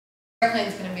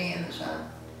Airplane's gonna be in the shot.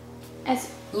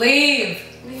 Leave.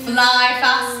 Fly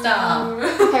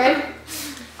faster. Okay.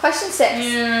 Question 6.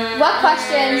 Yeah. What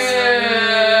questions?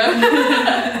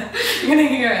 You're gonna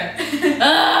hear it.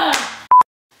 Hi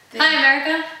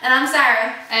America. And I'm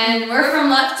Sarah. And we're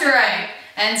from Left to Right.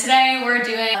 And today we're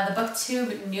doing the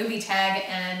Booktube Newbie Tag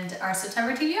and our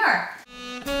September TBR.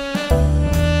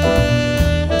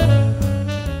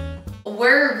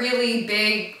 We're really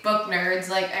big book nerds,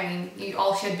 like, I mean, you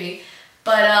all should be.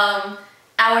 But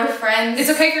our friends... It's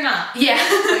okay if you're not. Yeah.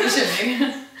 But you should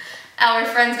be. Our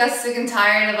friends got sick and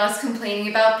tired of us complaining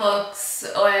about books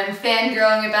and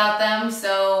fangirling about them,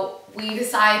 so we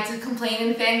decided to complain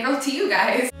and fangirl to you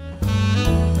guys.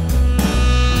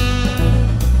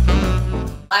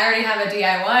 I already have a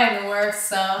DIY in the works,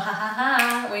 so ha ha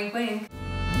ha, wink wink.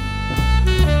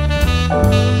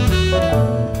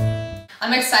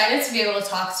 I'm excited to be able to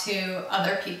talk to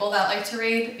other people that like to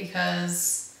read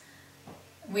because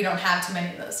we don't have too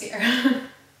many of those here.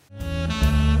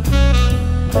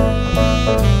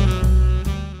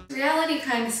 Reality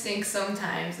kind of stinks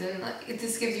sometimes, and it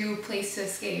just gives you a place to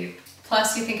escape.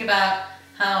 Plus, you think about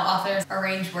how authors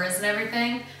arrange words and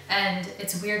everything, and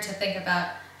it's weird to think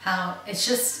about how it's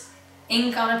just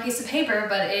ink on a piece of paper,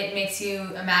 but it makes you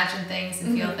imagine things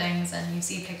and feel things, and you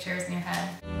see pictures in your head.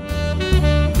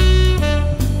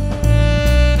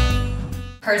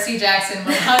 Percy Jackson,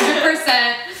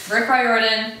 100%. Rick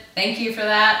Riordan, thank you for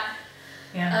that.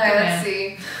 Yeah. Alright, let's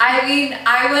see. I mean,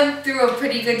 I went through a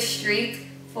pretty good streak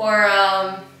for,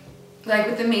 like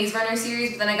with the Maze Runner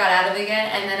series, but then I got out of it again,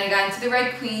 and then I got into the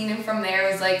Red Queen, and from there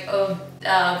it was like a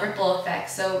ripple effect,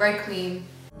 so Red Queen.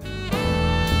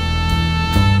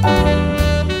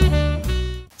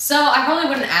 So I probably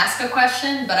wouldn't ask a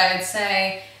question, but I would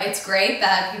say it's great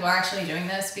that people are actually doing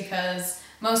this because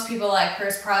most people like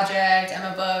Purse Project,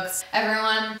 Emma Books,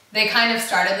 everyone, they kind of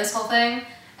started this whole thing,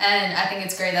 and I think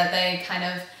it's great that they kind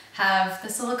of have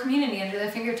this little community under their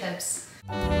fingertips.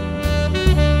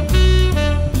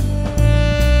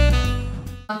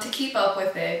 To keep up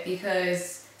with it,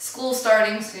 because school's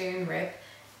starting soon, RIP,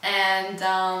 and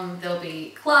there'll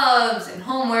be clubs and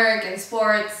homework and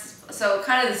sports, so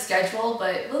kind of the schedule,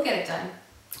 but we'll get it done.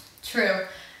 True.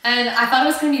 And I thought it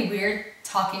was going to be weird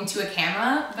talking to a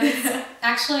camera, but it's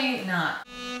actually not.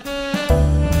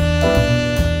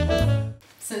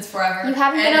 Since forever. You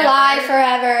haven't been alive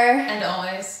forever. And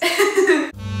always.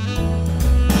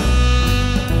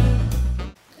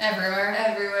 Everywhere.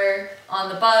 Everywhere. On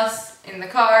the bus, in the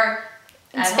car,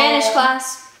 in Spanish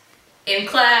class. In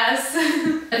class.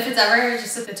 If it's ever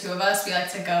just the two of us, we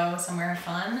like to go somewhere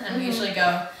fun, and we usually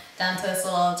go down to this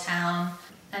little town,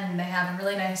 and they have a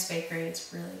really nice bakery.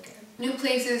 It's really good. New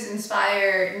places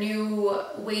inspire new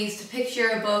ways to picture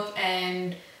a book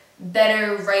and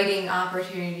better writing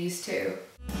opportunities too.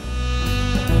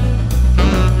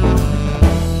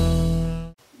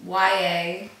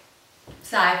 YA,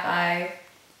 sci-fi,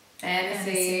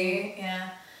 fantasy, yeah.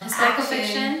 Historical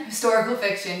fiction. Historical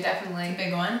fiction, definitely. It's a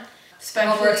big one.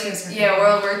 Especially, World War II. Yeah,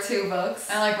 World War II books.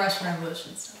 I like Russian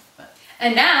Revolution stuff. But.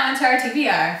 And now into our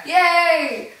TBR.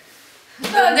 Yay!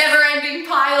 The never-ending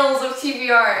piles of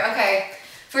TBR. Okay,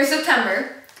 for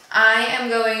September, I am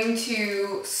going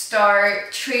to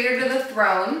start Traitor to the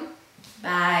Throne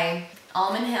by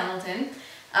Almond Hamilton.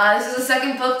 This is the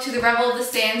second book to the Rebel of the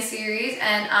Stand series,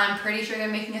 and I'm pretty sure they're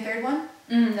making a third one.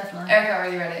 Definitely. Erica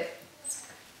already read it.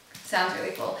 Sounds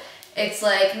really cool. It's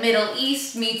like Middle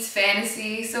East meets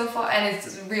fantasy so far, and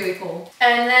it's really cool.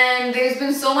 And then there's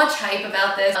been so much hype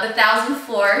about this, The 1000th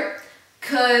Floor,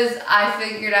 because I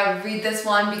figured I would read this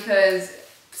one because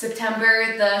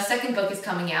September, the second book is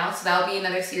coming out, so that'll be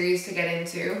another series to get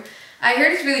into. I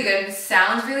heard it's really good. It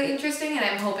sounds really interesting, and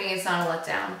I'm hoping it's not a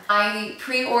letdown. I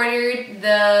pre-ordered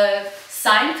the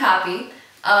signed copy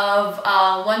of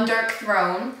One Dark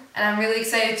Throne, and I'm really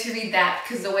excited to read that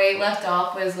because the way it left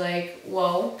off was like,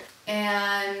 whoa.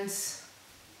 And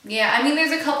yeah, I mean,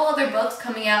 there's a couple other books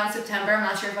coming out in September. I'm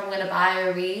not sure if I'm going to buy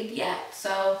or read yet,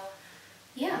 so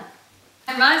yeah.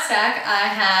 In my stack, I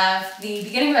have The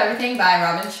Beginning of Everything by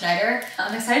Robin Schneider.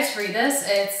 I'm excited to read this.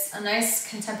 It's a nice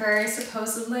contemporary,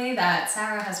 supposedly, that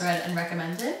Sarah has read and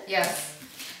recommended. Yes.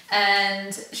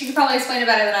 And she could probably explain it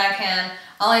better than I can.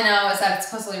 All I know is that it's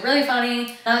supposedly really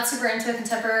funny. Not super into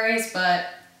contemporaries, but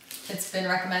it's been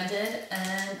recommended,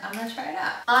 and I'm gonna try it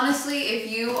out. Honestly, if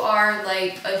you are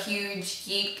like a huge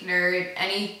geek nerd,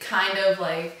 any kind of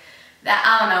like that,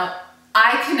 I don't know,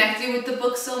 I connected with the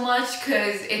book so much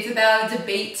because it's about a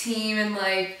debate team and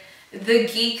like the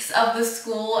geeks of the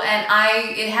school, and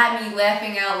it had me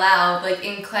laughing out loud like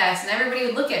in class, and everybody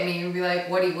would look at me and be like,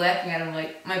 what are you laughing at? I'm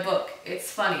like, my book,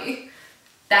 it's funny.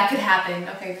 That could happen.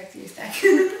 Okay, back to you, Stack.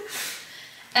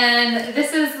 And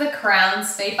this is The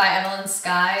Crowns, Fate by Evelyn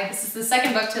Skye. This is the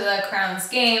second book to the Crowns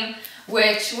game,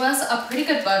 which was a pretty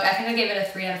good book. I think I gave it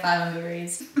a 3 out of 5 on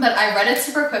Goodreads. But I read it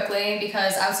super quickly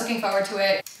because I was looking forward to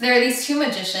it. There are these two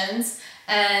magicians,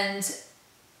 and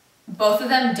both of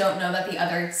them don't know that the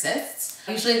other exists.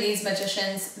 Usually these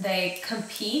magicians, they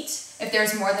compete. If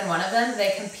there's more than one of them,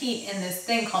 they compete in this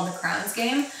thing called the Crowns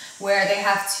game, where they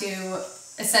have to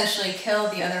essentially kill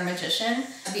the other magician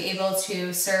to be able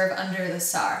to serve under the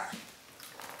star.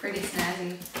 Pretty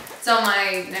snazzy. It's on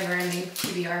my never-ending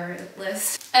TBR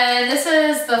list. And this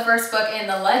is the first book in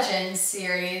the Legend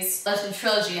series, Legend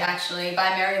trilogy actually, by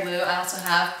Mary Lou. I also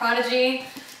have Prodigy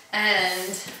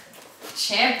and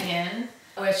Champion,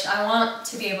 which I want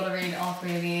to be able to read all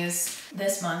 3 of these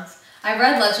this month. I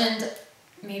read Legend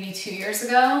maybe 2 years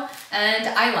ago and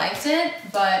I liked it,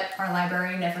 but our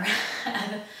library never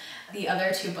had the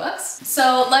other 2 books.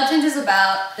 So Legend is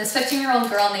about this 15-year-old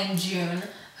girl named June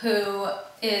who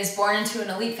is born into an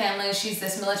elite family. She's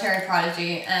this military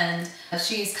prodigy and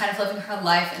she's kind of living her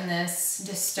life in this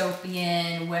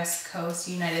dystopian West Coast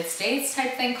United States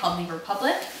type thing called the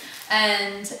Republic.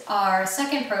 And our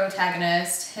second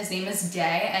protagonist, his name is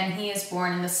Day, and he is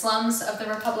born in the slums of the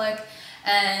Republic.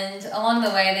 And along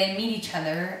the way, they meet each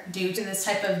other due to this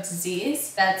type of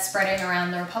disease that's spreading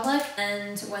around the Republic.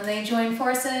 And when they join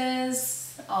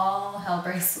forces, all hell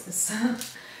breaks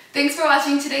loose. Thanks for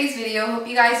watching today's video. Hope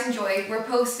you guys enjoyed. We're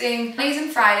posting Mondays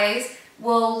and Fridays.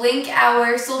 We'll link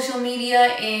our social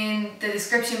media in the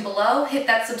description below. Hit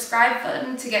that subscribe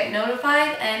button to get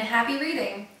notified, and happy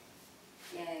reading.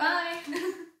 Yay. Bye!